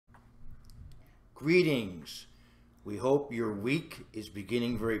Greetings. We hope your week is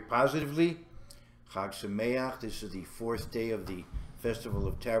beginning very positively. Chag Sameach. This is the fourth day of the Festival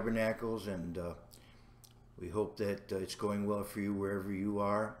of Tabernacles, and we hope that it's going well for you wherever you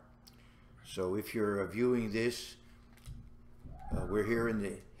are. So if you're viewing this, we're here in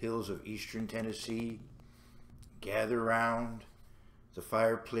the hills of eastern Tennessee. Gather around the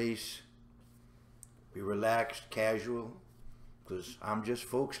fireplace. Be relaxed, casual, because I'm just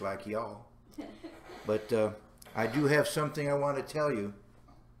folks like y'all. But I do have something I want to tell you.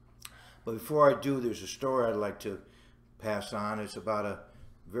 But before I do, there's a story I'd like to pass on. It's about a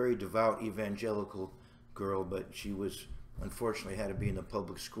very devout evangelical girl, but she was, unfortunately, had to be in the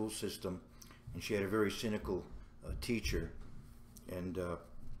public school system, and she had a very cynical teacher. And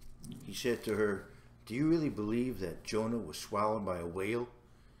he said to her, "Do you really believe that Jonah was swallowed by a whale?"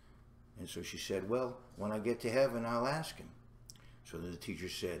 And so she said, "Well, when I get to heaven, I'll ask him." So the teacher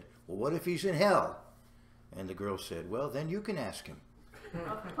said, "Well, what if he's in hell?" And the girl said, "Well, then you can ask him."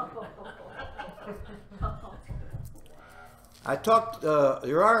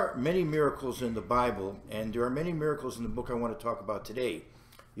 There are many miracles in the Bible, and there are many miracles in the book I want to talk about today.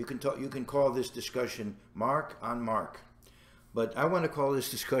 You can call this discussion Mark on Mark, but I want to call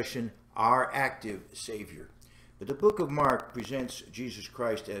this discussion Our Active Savior. But the book of Mark presents Jesus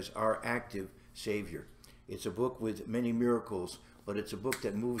Christ as our active Savior. It's a book with many miracles, but it's a book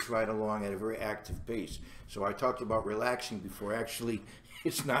that moves right along at a very active pace. So I talked about relaxing before. Actually,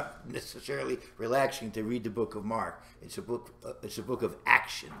 it's not necessarily relaxing to read the book of Mark. It's a book of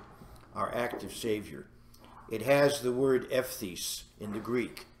action, our active Savior. It has the word ephthes in the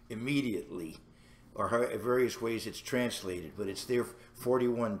Greek, immediately, or various ways it's translated, but it's there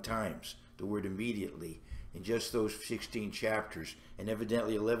 41 times, the word immediately, in just those 16 chapters, and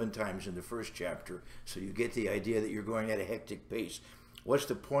evidently 11 times in the first chapter. So you get the idea that you're going at a hectic pace. What's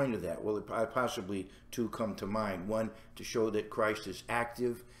the point of that? Well, possibly two come to mind. One, to show that Christ is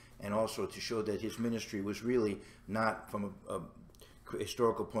active, and also to show that his ministry was really not, from a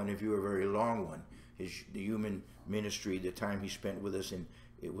historical point of view, a very long one. The human ministry, the time he spent with us,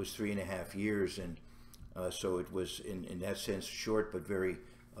 it was 3.5 years, and so it was, in that sense, short but very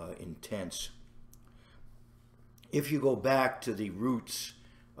intense. If you go back to the roots,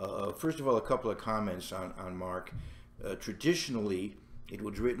 first of all, a couple of comments on Mark. Traditionally, it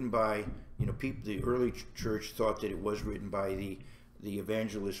was written by, people. The early church thought that it was written by the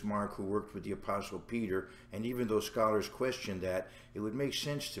evangelist Mark, who worked with the Apostle Peter. And even though scholars question that, it would make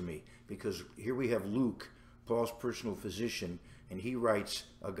sense to me, because here we have Luke, Paul's personal physician, and he writes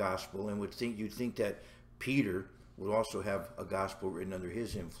a gospel, and you'd think that Peter would also have a gospel written under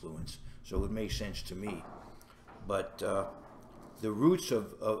his influence. So it would make sense to me. But the roots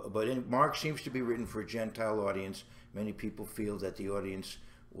but Mark seems to be written for a Gentile audience. Many people feel that the audience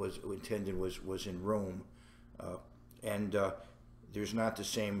was in Rome, and there's not the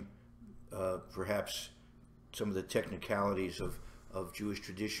same, perhaps, some of the technicalities of Jewish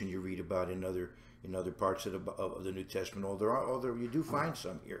tradition you read about in other parts of the New Testament. Although you do find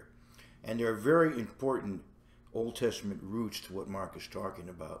some here, and there are very important Old Testament roots to what Mark is talking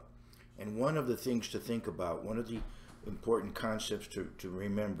about. And one of the things to think about, one of the important concepts to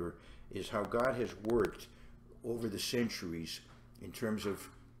remember, is how God has worked over the centuries in terms of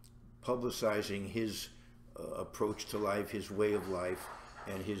publicizing his approach to life, his way of life,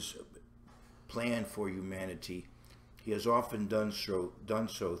 and his plan for humanity. He has often done so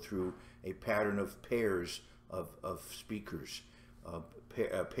through a pattern of pairs of speakers,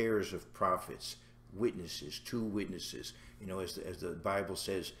 pairs of prophets, witnesses, two witnesses. As the Bible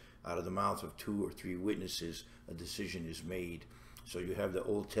says, out of the mouth of 2 or 3 witnesses, a decision is made. So you have the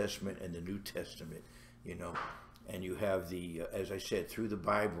Old Testament and the New Testament, and you have as I said, through the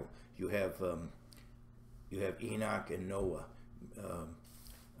Bible, you have Enoch and Noah,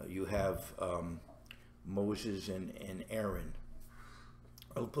 you have Moses and Aaron.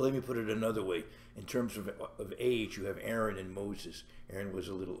 Let me put it another way. In terms of age, you have Aaron and Moses. Aaron was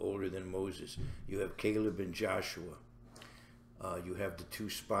a little older than Moses. You have Caleb and Joshua. You have the 2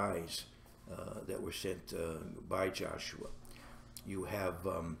 spies that were sent by Joshua. You have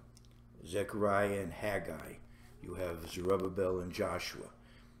Zechariah and Haggai. You have Zerubbabel and Joshua.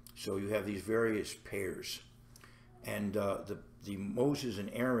 So you have these various pairs. And the Moses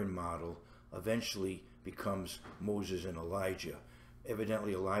and Aaron model eventually becomes Moses and Elijah.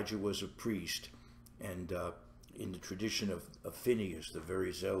 Evidently, Elijah was a priest, and in the tradition of Phinehas, the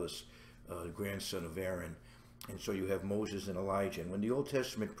very zealous grandson of Aaron. And so you have Moses and Elijah. And when the Old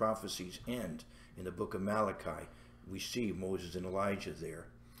Testament prophecies end in the book of Malachi, we see Moses and Elijah there.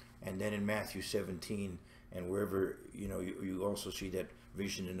 And then in Matthew 17 and wherever, you also see that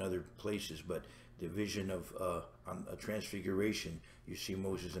vision in other places, but the vision of on a transfiguration, you see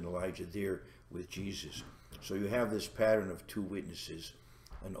Moses and Elijah there with Jesus. So you have this pattern of two witnesses,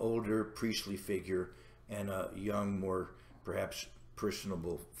 an older priestly figure and a young, more perhaps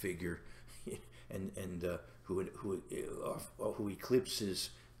personable figure, and who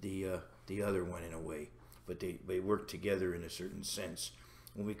eclipses the other one in a way. But they work together in a certain sense.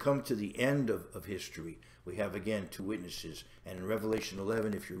 When we come to the end of history, we have again two witnesses, and in Revelation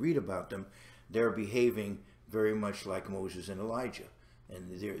 11, if you read about them, they're behaving very much like Moses and Elijah,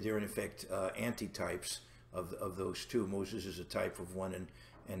 and they're in effect antitypes of those two. Moses is a type of one,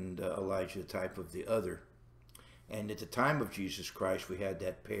 and Elijah a type of the other. And at the time of Jesus Christ, we had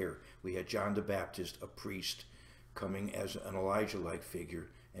that pair. We had John the Baptist, a priest, coming as an Elijah-like figure,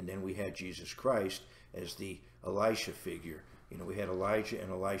 and then we had Jesus Christ as the Elisha figure. You know, we had Elijah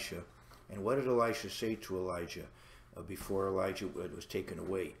and Elisha. And what did Elisha say to Elijah before Elijah was taken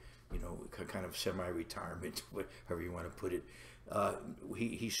away? You know, kind of semi-retirement, however you want to put it.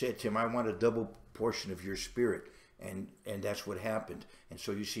 He said to him, I want a double portion of your spirit. And that's what happened. And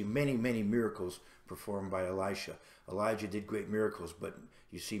so you see many, many miracles performed by Elisha. Elijah did great miracles, but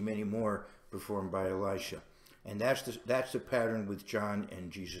you see many more performed by Elisha. And that's the pattern with John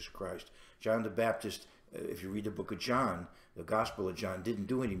and Jesus Christ. John the Baptist, if you read the book of John, the Gospel of John, didn't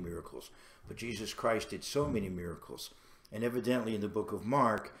do any miracles. But Jesus Christ did so many miracles. And evidently in the book of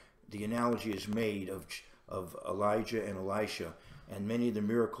Mark, the analogy is made of Elijah and Elisha. And many of the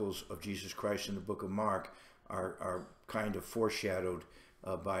miracles of Jesus Christ in the book of Mark are kind of foreshadowed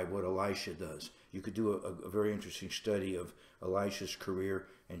by what Elisha does. You could do a very interesting study of Elisha's career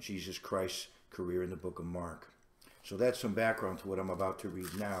and Jesus Christ's career in the book of Mark. So that's some background to what I'm about to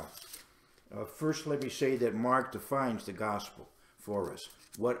read now. First, let me say that Mark defines the gospel for us.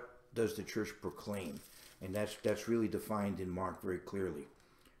 What does the church proclaim? And that's really defined in Mark very clearly.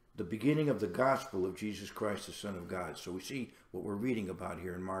 The beginning of the gospel of Jesus Christ, the Son of God. So we see what we're reading about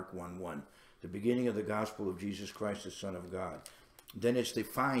here in Mark 1:1. The beginning of the gospel of Jesus Christ, the Son of God. Then it's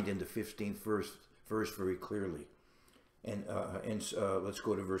defined in the 15th verse very clearly. And let's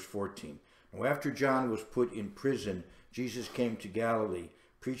go to verse 14. Now, after John was put in prison, Jesus came to Galilee,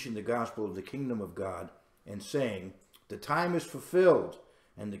 preaching the gospel of the kingdom of God, and saying, the time is fulfilled,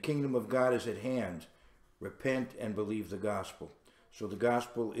 and the kingdom of God is at hand. Repent and believe the gospel. So the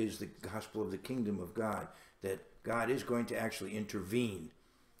gospel is the gospel of the kingdom of God, that God is going to actually intervene,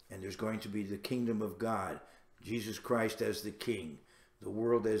 and there's going to be the kingdom of God, Jesus Christ as the king, the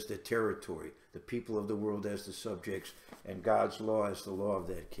world as the territory, the people of the world as the subjects, and God's law as the law of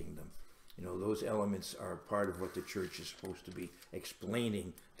that kingdom. You know, those elements are part of what the church is supposed to be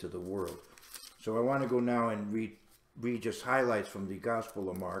explaining to the world. So I want to go now and read just highlights from the Gospel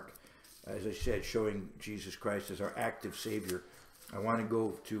of Mark, as I said, showing Jesus Christ as our active Savior. I want to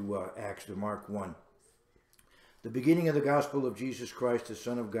go to Mark 1. The beginning of the gospel of Jesus Christ, the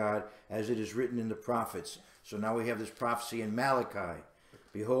Son of God, as it is written in the prophets. So now we have this prophecy in Malachi.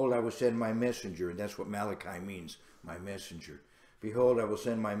 Behold, I will send my messenger. And that's what Malachi means, my messenger. Behold, I will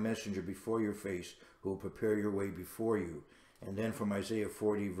send my messenger before your face, who will prepare your way before you. And then from Isaiah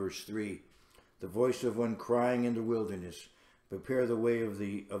 40, verse 3, the voice of one crying in the wilderness, prepare the way of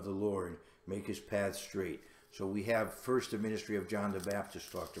the Lord, make his path straight. So we have first the ministry of John the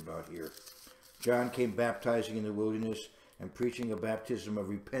Baptist talked about here. John came baptizing in the wilderness and preaching a baptism of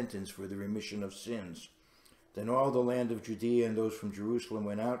repentance for the remission of sins. Then all the land of Judea and those from Jerusalem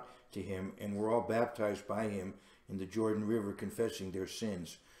went out to him and were all baptized by him in the Jordan River, confessing their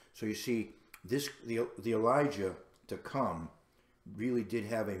sins. So you see, the Elijah to come really did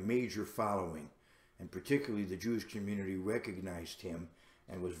have a major following, and particularly the Jewish community recognized him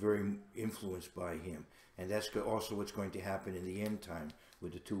and was very influenced by him. And that's also what's going to happen in the end time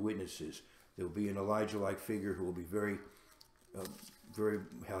with the two witnesses. There will be an Elijah-like figure who will be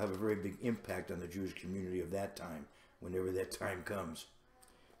have a very big impact on the Jewish community of that time, whenever that time comes.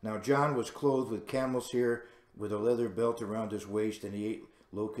 Now John was clothed with camel's hair, with a leather belt around his waist, and he ate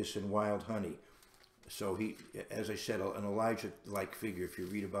locusts and wild honey. So he, as I said, an Elijah-like figure. If you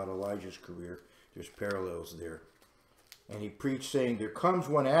read about Elijah's career, there's parallels there. And he preached, saying, there comes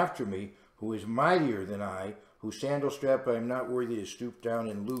one after me, who is mightier than I, whose sandal strap I am not worthy to stoop down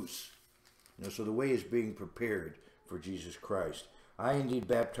and loose. You know, so the way is being prepared for Jesus Christ. I indeed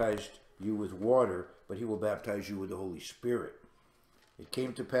baptized you with water, but he will baptize you with the Holy Spirit. It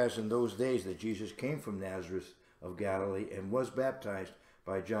came to pass in those days that Jesus came from Nazareth of Galilee and was baptized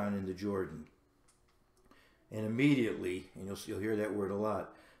by John in the Jordan. And immediately, and you'll hear that word a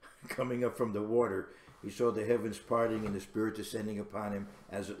lot, coming up from the water, he saw the heavens parting and the Spirit descending upon him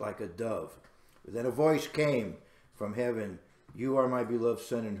as like a dove. But then a voice came from heaven, "You are my beloved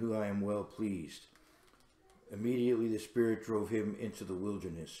Son, in whom I am well pleased." Immediately the Spirit drove him into the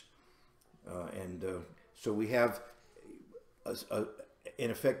wilderness. So we have,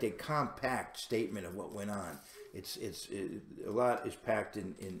 in effect, a compact statement of what went on. A lot is packed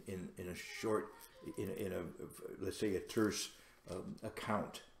in a short, let's say, a terse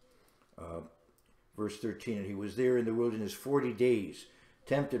account. Verse 13, "And he was there in the wilderness 40 days,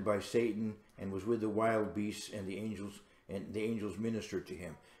 tempted by Satan, and was with the wild beasts, and the angels ministered to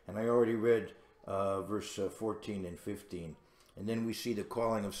him." And I already read verse 14 and 15. And then we see the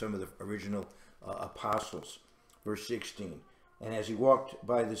calling of some of the original apostles. Verse 16, "And as he walked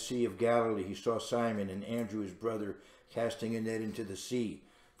by the Sea of Galilee, he saw Simon and Andrew his brother casting a net into the sea,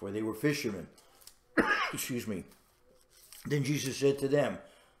 for they were fishermen." Excuse me. "Then Jesus said to them,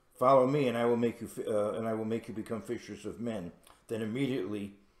 'Follow me, and I will make you become fishers of men.' Then they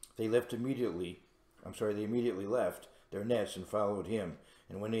immediately left their nets and followed him.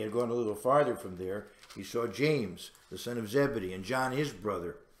 And when they had gone a little farther from there, he saw James, the son of Zebedee, and John his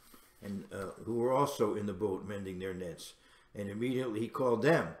brother, and who were also in the boat mending their nets. And immediately he called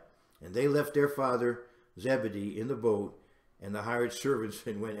them, and they left their father Zebedee in the boat, and the hired servants,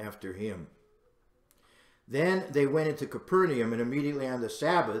 and went after him. Then they went into Capernaum, and immediately on the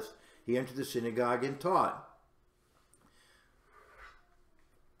Sabbath he entered the synagogue and taught.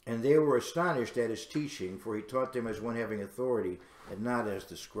 And they were astonished at his teaching, for he taught them as one having authority, and not as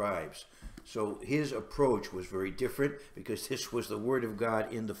the scribes." So his approach was very different, because this was the word of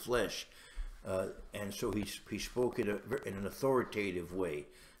God in the flesh. And so he spoke in an authoritative way,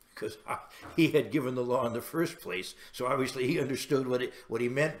 because he had given the law in the first place. So obviously he understood what he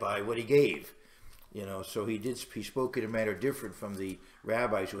meant by what he gave. So he spoke in a manner different from the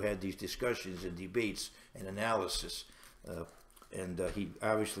rabbis who had these discussions and debates and analysis.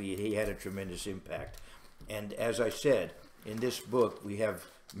 He had a tremendous impact. And as I said, in this book we have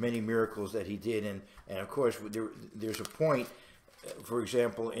many miracles that he did, and of course there's a point. For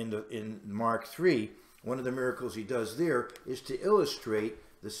example, in Mark 3, one of the miracles he does there is to illustrate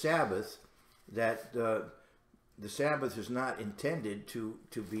the Sabbath, that the Sabbath is not intended to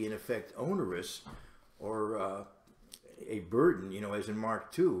be in effect onerous or a burden, as in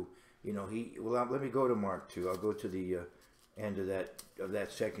Mark 2. Let me go to Mark 2. I'll go to the end of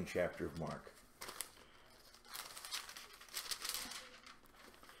that second chapter of Mark.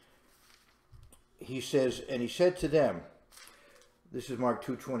 He says, "And he said to them," this is Mark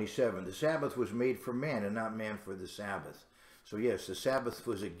 2:27, "The Sabbath was made for man, and not man for the Sabbath." So yes, the Sabbath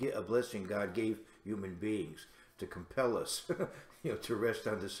was a blessing God gave human beings to compel us, to rest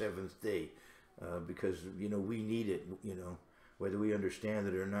on the seventh day, because we need it. Whether we understand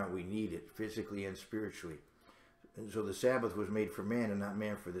it or not, we need it physically and spiritually. And so the Sabbath was made for man, and not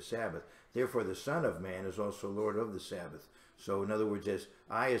man for the Sabbath. Therefore, the Son of Man is also Lord of the Sabbath. So, in other words, as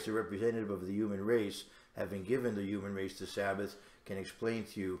the representative of the human race, having given the human race the Sabbath, can explain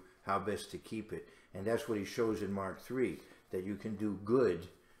to you how best to keep it. And that's what he shows in Mark 3, that you can do good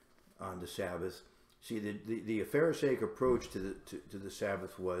on the Sabbath. See, the Pharisaic approach to the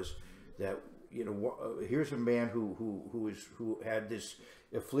Sabbath was that, here's a man who had this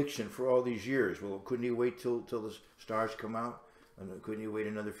affliction for all these years. Well, couldn't he wait till the stars come out? And couldn't he wait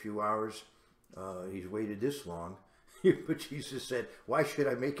another few hours? He's waited this long. But Jesus said, "Why should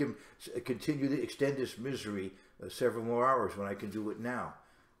I make him continue to extend this misery several more hours when I can do it now?"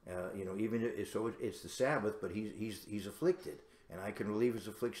 It's the Sabbath, but he's afflicted, and I can relieve his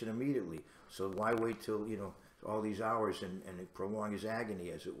affliction immediately. So why wait till all these hours and prolong his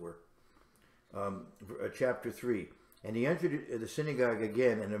agony, as it were? Chapter 3. "And he entered the synagogue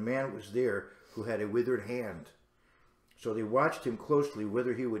again, and a man was there who had a withered hand. So they watched him closely,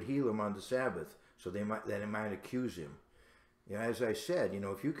 whether he would heal him on the Sabbath, so that they might accuse him." As I said,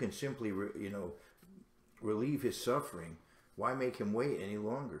 if you can simply, relieve his suffering, why make him wait any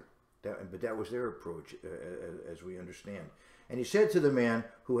longer? But that was their approach, as we understand. "And he said to the man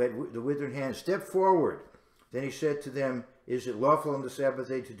who had the withered hand, 'Step forward.' Then he said to them, 'Is it lawful on the Sabbath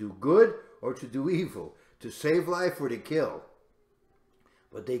day to do good or to do evil, to save life or to kill?'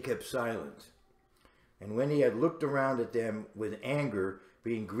 But they kept silent. And when he had looked around at them with anger,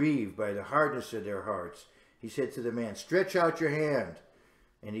 being grieved by the hardness of their hearts, he said to the man, 'Stretch out your hand.'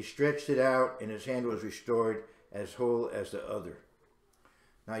 And he stretched it out, and his hand was restored as whole as the other."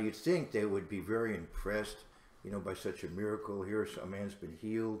 Now you'd think they would be very impressed, by such a miracle. Here a man's been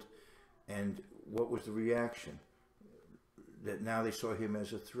healed. And what was the reaction? That now they saw him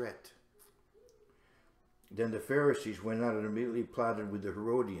as a threat. Then the Pharisees went out and immediately plotted with the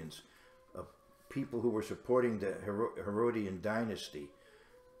Herodians, people who were supporting the Herodian dynasty.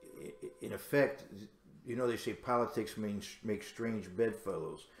 In effect, you know, they say politics make strange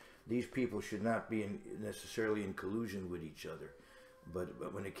bedfellows. These people should not be necessarily in collusion with each other.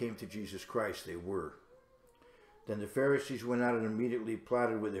 But when it came to Jesus Christ, they were. Then the Pharisees went out and immediately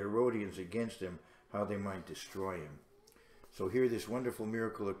plotted with the Herodians against him, how they might destroy him. So here this wonderful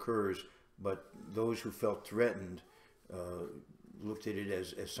miracle occurs, but those who felt threatened looked at it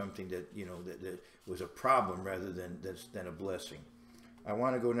as something that, you know, that was a problem rather than a blessing. I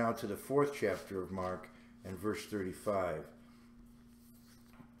want to go now to the 4th chapter of Mark and verse 35.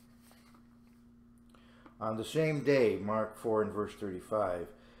 On the same day, Mark 4 and verse 35,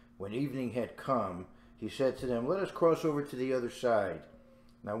 when evening had come, he said to them, "Let us cross over to the other side."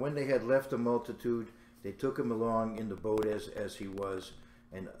 Now when they had left the multitude, they took him along in the boat as he was,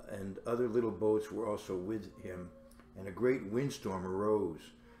 and other little boats were also with him. And a great windstorm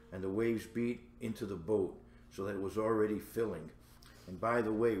arose, and the waves beat into the boat, so that it was already filling. And by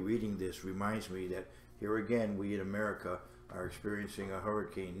the way, reading this reminds me that here again, we in America are experiencing a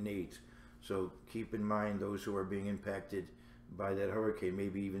Hurricane Nate. So keep in mind those who are being impacted by that hurricane.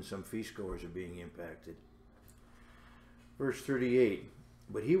 Maybe even some feastgoers are being impacted. Verse 38,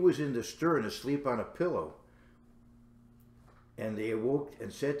 but he was in the stern asleep on a pillow. And they awoke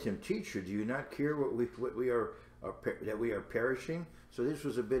and said to him, "Teacher, do you not care that we are perishing?" So this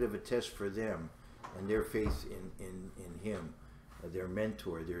was a bit of a test for them and their faith in him, their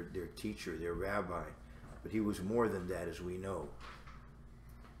mentor, their teacher, their rabbi. But he was more than that, as we know.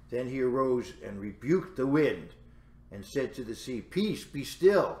 Then he arose and rebuked the wind and said to the sea, "Peace, be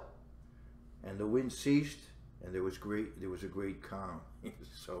still." And the wind ceased, and there was a great calm.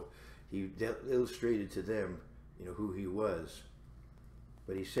 So he illustrated to them, you know, who he was.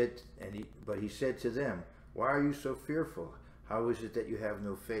 But he said to them, "Why are you so fearful? How is it that you have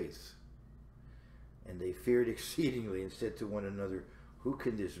no faith?" And they feared exceedingly and said to one another, "Who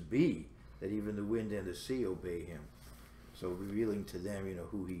can this be, that even the wind and the sea obey him?" So revealing to them, you know,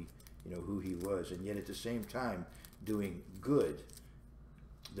 who he was, and yet at the same time doing good.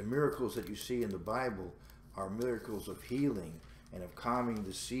 The miracles that you see in the Bible are miracles of healing and of calming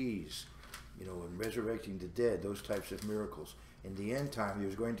the seas, you know, and resurrecting the dead, those types of miracles. In the end time,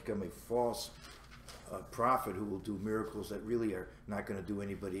 there's going to come a false prophet who will do miracles that really are not going to do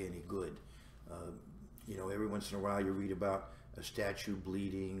anybody any good. You know, every once in a while you read about a statue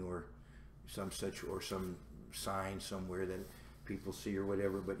bleeding or some sign somewhere that people see or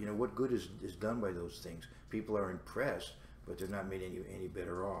whatever, but you know, what good is done by those things? People are impressed, but they're not made any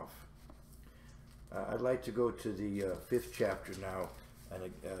better off. I'd like to go to the 5th chapter now,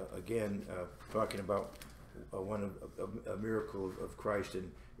 and again talking about a miracle of Christ,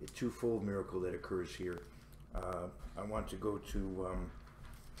 and a twofold miracle that occurs here. I want to go to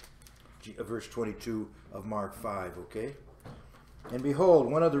verse 22 of Mark 5, okay? And behold,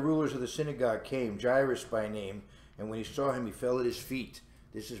 one of the rulers of the synagogue came, Jairus by name, and when he saw him, he fell at his feet.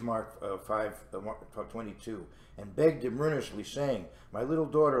 This is Mark 5:22, and begged him earnestly, saying, "My little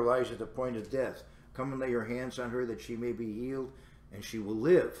daughter lies at the point of death. Come and lay your hands on her, that she may be healed, and she will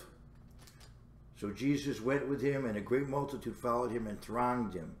live." So Jesus went with him, and a great multitude followed him and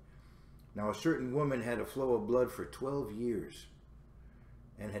thronged him. Now a certain woman had a flow of blood for 12 years,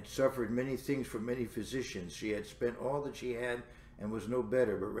 and had suffered many things from many physicians. She had spent all that she had, and was no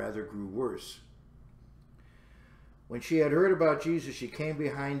better, but rather grew worse. When she had heard about Jesus, she came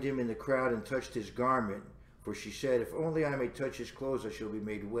behind him in the crowd and touched his garment, for she said, "If only I may touch his clothes, I shall be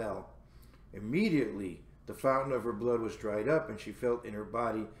made well." Immediately the fountain of her blood was dried up, and she felt in her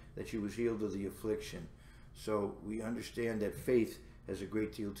body that she was healed of the affliction. So we understand that faith has a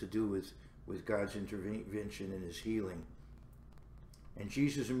great deal to do with God's intervention in his healing. And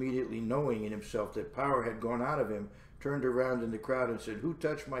Jesus, immediately knowing in himself that power had gone out of him, turned around in the crowd and said, "Who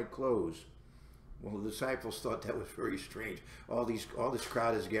touched my clothes?" Well, the disciples thought that was very strange. All this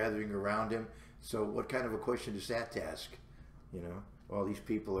crowd is gathering around him. So what kind of a question is that to ask? You know, all these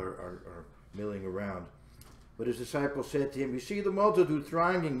people are milling around. But his disciples said to him, "You see the multitude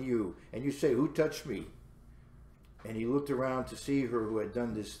thronging you, and you say, 'Who touched me?'" And he looked around to see her who had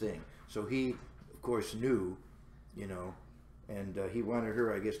done this thing. So he, of course, knew, you know, and he wanted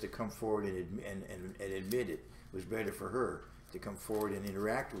her, I guess, to come forward and admit it. It was better for her to come forward and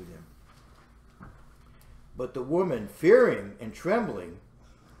interact with him. But the woman, fearing and trembling,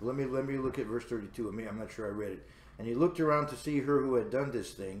 let me look at verse 32. I'm not sure I read it. And he looked around to see her who had done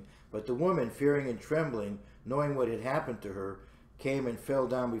this thing. But the woman, fearing and trembling, knowing what had happened to her, came and fell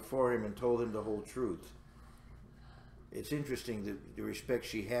down before him and told him the whole truth. It's interesting the respect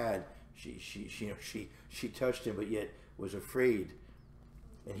she had. She touched him, but yet was afraid.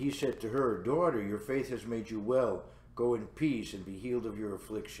 And he said to her, "Daughter, your faith has made you well. Go in peace and be healed of your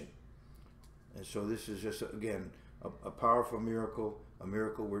affliction." And so this is just, again, a powerful miracle, a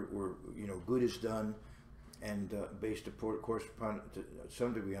miracle where good is done, and based, of course, upon to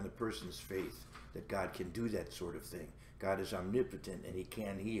some degree on the person's faith that God can do that sort of thing. God is omnipotent and he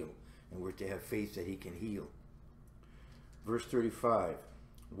can heal, and we're to have faith that he can heal. Verse 35,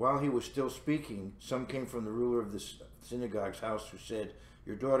 while he was still speaking, some came from the ruler of the synagogue's house who said,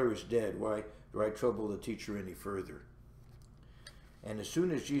 "Your daughter is dead. Why do I trouble the teacher any further?" And as soon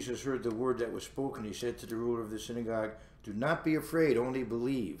as Jesus heard the word that was spoken, he said to the ruler of the synagogue, "Do not be afraid, only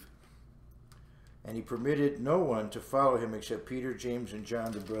believe." And he permitted no one to follow him except Peter, James, and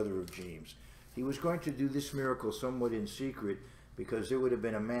John, the brother of James. He was going to do this miracle somewhat in secret because there would have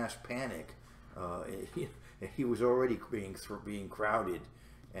been a mass panic. He was already being crowded,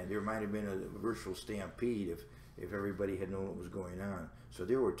 and there might have been a virtual stampede if everybody had known what was going on. So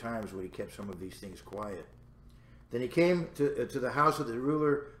there were times when he kept some of these things quiet. Then he came to the house of the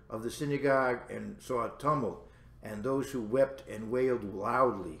ruler of the synagogue and saw a tumult, and those who wept and wailed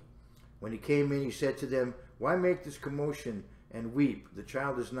loudly. When he came in, he said to them, "Why make this commotion and weep? The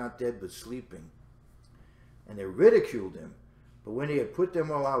child is not dead, but sleeping." And they ridiculed him. But when he had put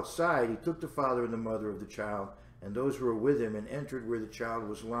them all outside, he took the father and the mother of the child and those who were with him and entered where the child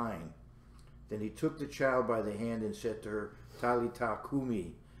was lying. Then he took the child by the hand and said to her, "Talitha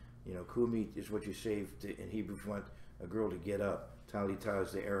kumi." Kumi is what you say in Hebrew if you want a girl to get up. Talitha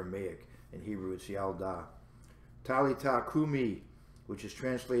is the Aramaic. In Hebrew, it's Yalda. Talitha kumi, which is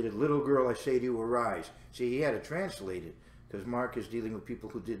translated, "Little girl, I say to you, arise." See, he had to translate it because Mark is dealing with people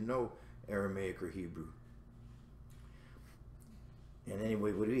who didn't know Aramaic or Hebrew. And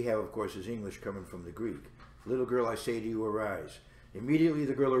anyway, what we have, of course, is English coming from the Greek. "Little girl, I say to you, arise." Immediately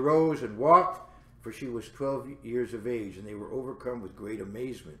the girl arose and walked, for she was 12 years of age, and they were overcome with great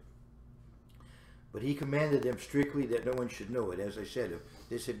amazement. But he commanded them strictly that no one should know it. As I said, if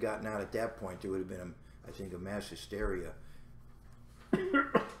this had gotten out at that point, there would have been, I think, a mass hysteria.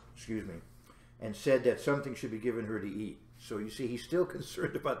 Excuse me. And said that something should be given her to eat. So you see, he's still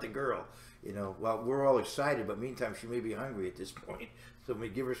concerned about the girl. Well, we're all excited, but meantime, she may be hungry at this point. So we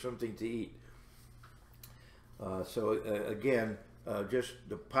give her something to eat. Again, just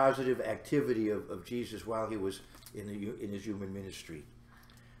the positive activity of Jesus while he was in his human ministry.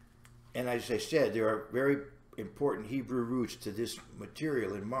 And as I said, there are very important Hebrew roots to this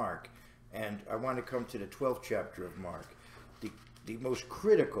material in Mark. And I want to come to the 12th chapter of Mark. The most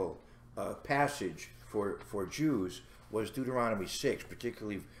critical passage for Jews was Deuteronomy 6,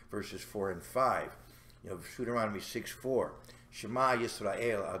 particularly verses 4 and 5. Deuteronomy 6:4. Shema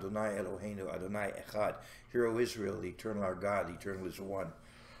Yisrael, Adonai Eloheinu, Adonai Echad. Hear, O Israel, the eternal our God, the eternal is one.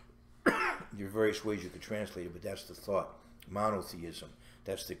 There are various ways you could translate it, but that's the thought. Monotheism.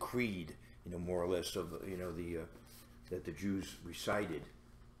 That's the creed, more or less, of that the Jews recited.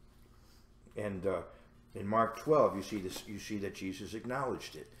 And in Mark 12, you see this. You see that Jesus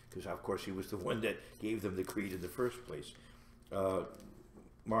acknowledged it, because of course he was the one that gave them the creed in the first place.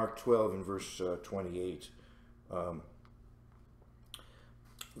 Mark 12 and verse 28.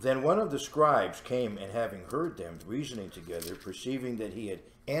 Then one of the scribes came, and having heard them reasoning together, perceiving that he had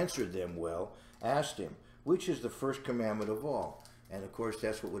answered them well, asked him, "Which is the first commandment of all?" And of course,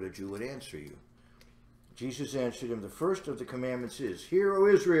 that's what a Jew would answer you. Jesus answered him, "The first of the commandments is, Hear, O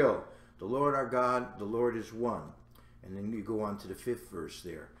Israel, the Lord our God, the Lord is one." And then you go on to the 5th verse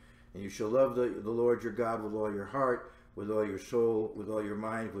there. "And you shall love the Lord your God with all your heart, with all your soul, with all your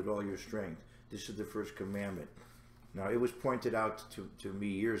mind, with all your strength. This is the first commandment." Now, it was pointed out to me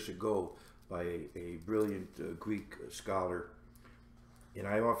years ago by a brilliant Greek scholar. And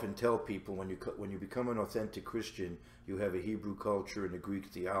I often tell people, when you become an authentic Christian, you have a Hebrew culture and a Greek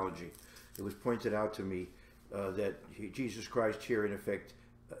theology. It was pointed out to me that Jesus Christ here, in effect,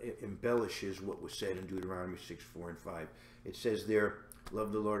 embellishes what was said in Deuteronomy 6, 4, and 5. It says there,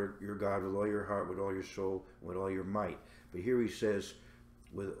 "Love the Lord your God with all your heart, with all your soul, with all your might." But here he says,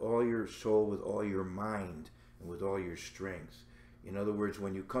 "with all your soul, with all your mind, and with all your strength." In other words,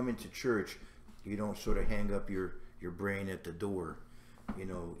 when you come into church, you don't sort of hang up your brain at the door.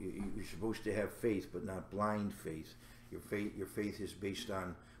 You're supposed to have faith, but not blind faith. Your faith is based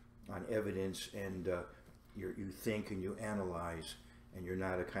on evidence, and you think and you analyze, and you're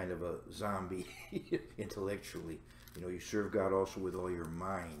not a kind of a zombie intellectually. You serve God also with all your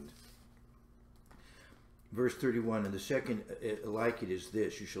mind. Verse 31, "And the second like it is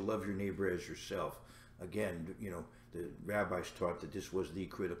this, you shall love your neighbor as yourself." Again, the rabbis taught that this was the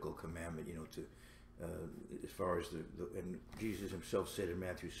critical commandment, as far as and Jesus himself said in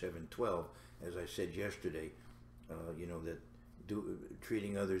Matthew 7:12, as I said yesterday, that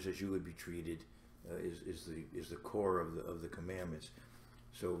treating others as you would be treated is the core of the commandments.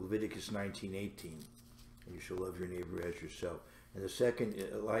 So Leviticus 19:18, you shall love your neighbor as yourself. And the second,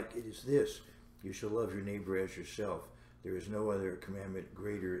 like it, is this: you shall love your neighbor as yourself. There is no other commandment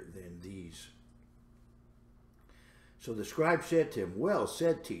greater than these. So the scribe said to him, "Well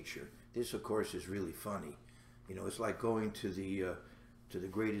said, teacher." This, of course, is really funny. You know, it's like going to the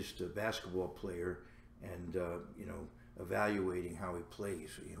greatest basketball player and you know, evaluating how he plays.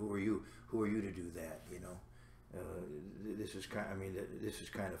 Who are you? Who are you to do that? You know, this is kind. I mean, this is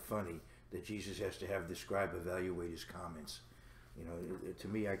kind of funny that Jesus has to have the scribe evaluate his comments. You know, to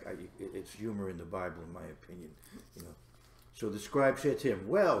me, it's humor in the Bible, in my opinion. You know, so the scribe said to him,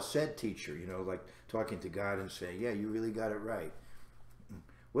 "Well said, teacher." You know, like talking to God and saying, "Yeah, you really got it right."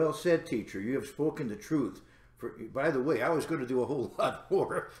 "Well said, teacher. You have spoken the truth." By the way, I was going to do a whole lot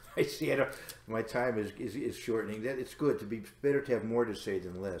more. I see my time is shortening. That it's good to be better to have more to say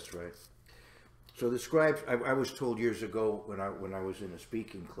than less, right? So the scribes, I was told years ago when I was in a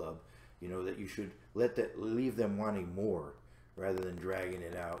speaking club, you know, that you should leave them wanting more rather than dragging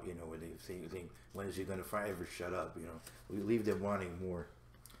it out. You know, where they think when is he going to ever shut up? You know, we leave them wanting more.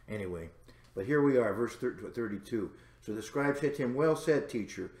 Anyway, but here we are, verse 32. So the scribe said to him, "Well said,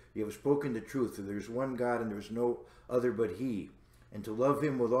 teacher. You have spoken the truth, for there is one God and there is no other but He. And to love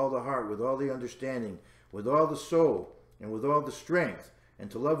Him with all the heart, with all the understanding, with all the soul, and with all the strength, and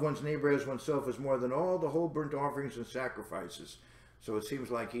to love one's neighbor as oneself is more than all the whole burnt offerings and sacrifices." So it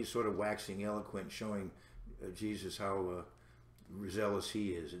seems like he's sort of waxing eloquent, showing Jesus how zealous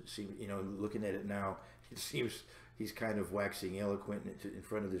he is. It seems, you know, looking at it now, it seems he's kind of waxing eloquent in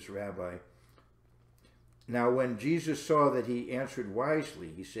front of this rabbi. Now when Jesus saw that he answered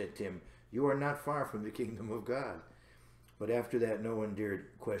wisely, he said to him, "You are not far from the kingdom of God." But after that, no one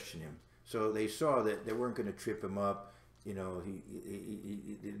dared question him. So they saw that they weren't going to trip him up. You know,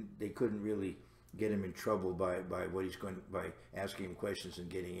 they couldn't really get him in trouble by asking him questions and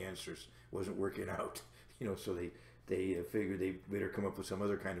getting answers. It wasn't working out. You know, so they figured they better come up with some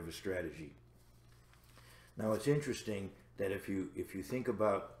other kind of a strategy. Now it's interesting that if you think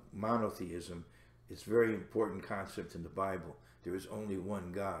about monotheism, it's a very important concept in the Bible. There is only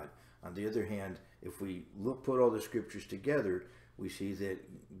one God. On the other hand, if we put all the scriptures together, we see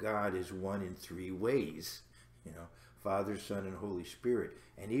that God is one in three ways. You know, Father, Son, and Holy Spirit.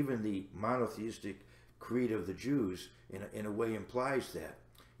 And even the monotheistic creed of the Jews, in a way, implies that.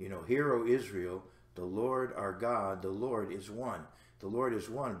 You know, "Hear, O Israel, the Lord our God, the Lord is one." The Lord is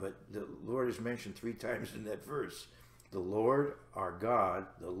one, but the Lord is mentioned 3 times in that verse. The Lord, our God,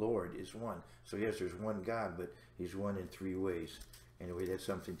 the Lord is one. So yes, there's one God, but He's one in 3 ways. Anyway, that's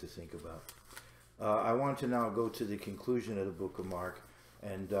something to think about. I want to now go to the conclusion of the book of Mark.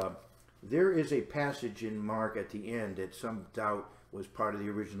 And there is a passage in Mark at the end that some doubt was part of the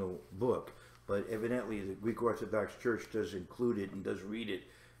original book. But evidently the Greek Orthodox Church does include it and does read it.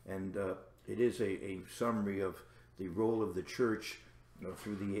 And it is a summary of the role of the church, you know,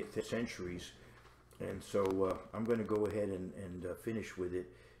 through the centuries. And so I'm going to go ahead and finish with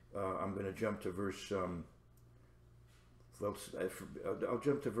it. I'm going to jump to verse, I'll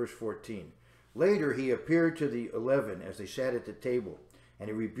jump to verse 14. "Later he appeared to the 11 as they sat at the table, and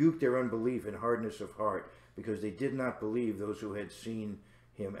he rebuked their unbelief and hardness of heart, because they did not believe those who had seen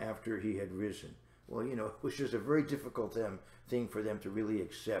him after he had risen." Well, you know, it was just a very difficult thing for them to really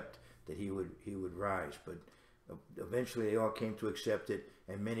accept that he would rise. But eventually they all came to accept it,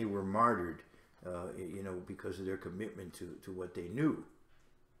 and many were martyred. You know, because of their commitment to what they knew.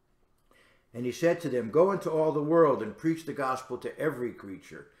 And he said to them, "Go into all the world and preach the gospel to every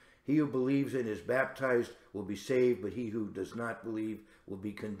creature. He who believes and is baptized will be saved, but he who does not believe will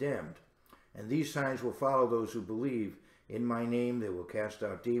be condemned. And these signs will follow those who believe. In my name they will cast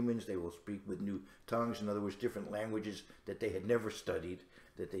out demons, they will speak with new tongues," in other words, different languages that they had never studied,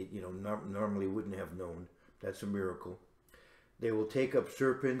 that they, you know, normally wouldn't have known. That's a miracle. "They will take up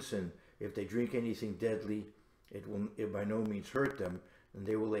serpents, and if they drink anything deadly, it will by no means hurt them, and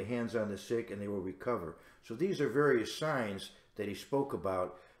they will lay hands on the sick and they will recover." So these are various signs that he spoke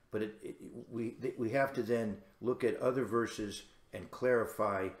about, but we have to then look at other verses and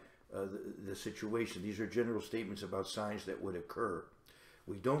clarify the situation. These are general statements about signs that would occur.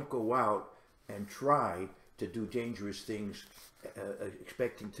 We don't go out and try to do dangerous things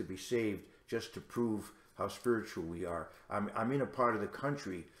expecting to be saved just to prove how spiritual we are. I'm in a part of the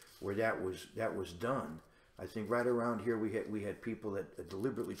country where that was done. I think right around here we had people that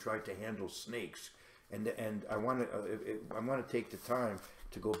deliberately tried to handle snakes, and I want to take the time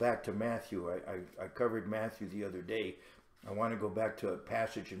to go back to Matthew. I covered Matthew the other day. I want to go back to a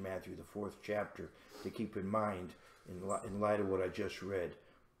passage in Matthew, the 4th chapter, to keep in mind in light of what I just read.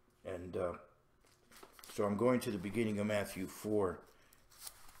 And so I'm going to the beginning of Matthew 4,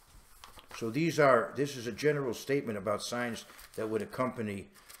 So this is a general statement about signs that would accompany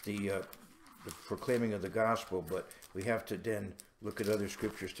the proclaiming of the gospel, but we have to then look at other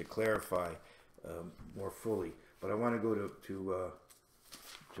scriptures to clarify more fully. But I want to go to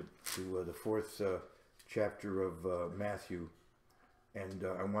the fourth chapter of Matthew, and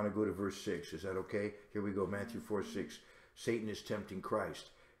I want to go to verse 6. Is that okay? Here we go, Matthew 4:6. Satan is tempting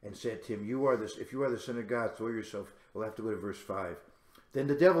Christ, and said to him, if you are the Son of God, throw yourself. We'll have to go to verse 5. Then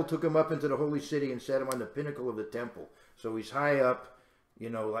the devil took him up into the holy city and set him on the pinnacle of the temple. So he's high up, you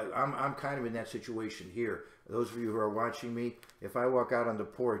know, like I'm kind of in that situation here. Those of you who are watching me, if I walk out on the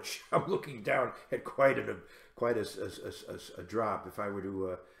porch, I'm looking down at quite a drop if I were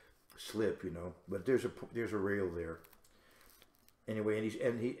to slip, you know. But there's a rail there. Anyway,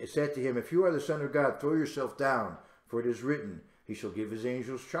 and he said to him, if you are the Son of God, throw yourself down, for it is written, he shall give his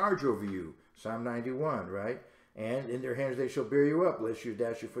angels charge over you. Psalm 91, right? And in their hands they shall bear you up, lest you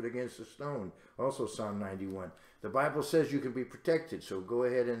dash your foot against a stone. Also Psalm 91. The Bible says you can be protected, so go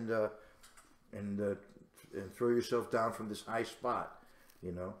ahead and throw yourself down from this high spot,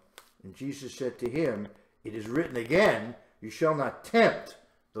 you know. And Jesus said to him, it is written again, you shall not tempt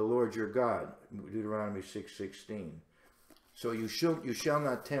the Lord your God. Deuteronomy 6:16. So you shall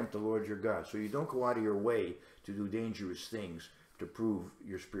not tempt the Lord your God. So you don't go out of your way to do dangerous things to prove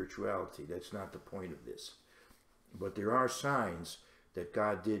your spirituality. That's not the point of this. But there are signs that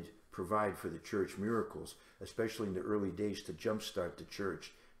God did provide for the church, miracles, especially in the early days, to jumpstart the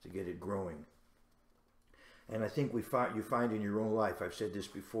church, to get it growing. And I think you find in your own life, I've said this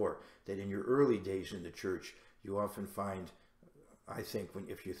before, that in your early days in the church, you often find, I think,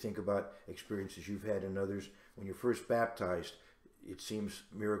 if you think about experiences you've had in others, when you're first baptized, it seems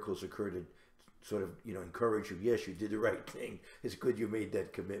miracles occur to sort of, you know, encourage you. Yes, you did the right thing. It's good you made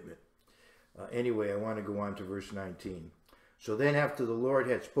that commitment. Anyway, I want to go on to verse 19. So then after the Lord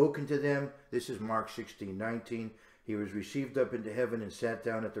had spoken to them, this is Mark 16:19, he was received up into heaven and sat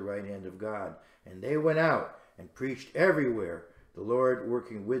down at the right hand of God. And they went out and preached everywhere, the Lord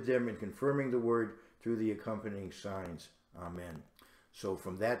working with them and confirming the word through the accompanying signs. Amen. So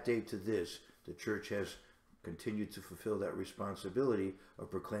from that day to this, the church has continued to fulfill that responsibility of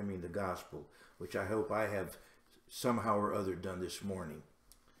proclaiming the gospel, which I hope I have somehow or other done this morning.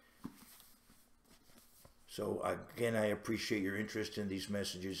 So again, I appreciate your interest in these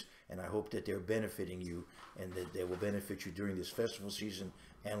messages, and I hope that they're benefiting you and that they will benefit you during this festival season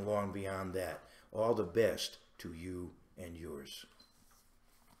and long beyond that. All the best to you and yours.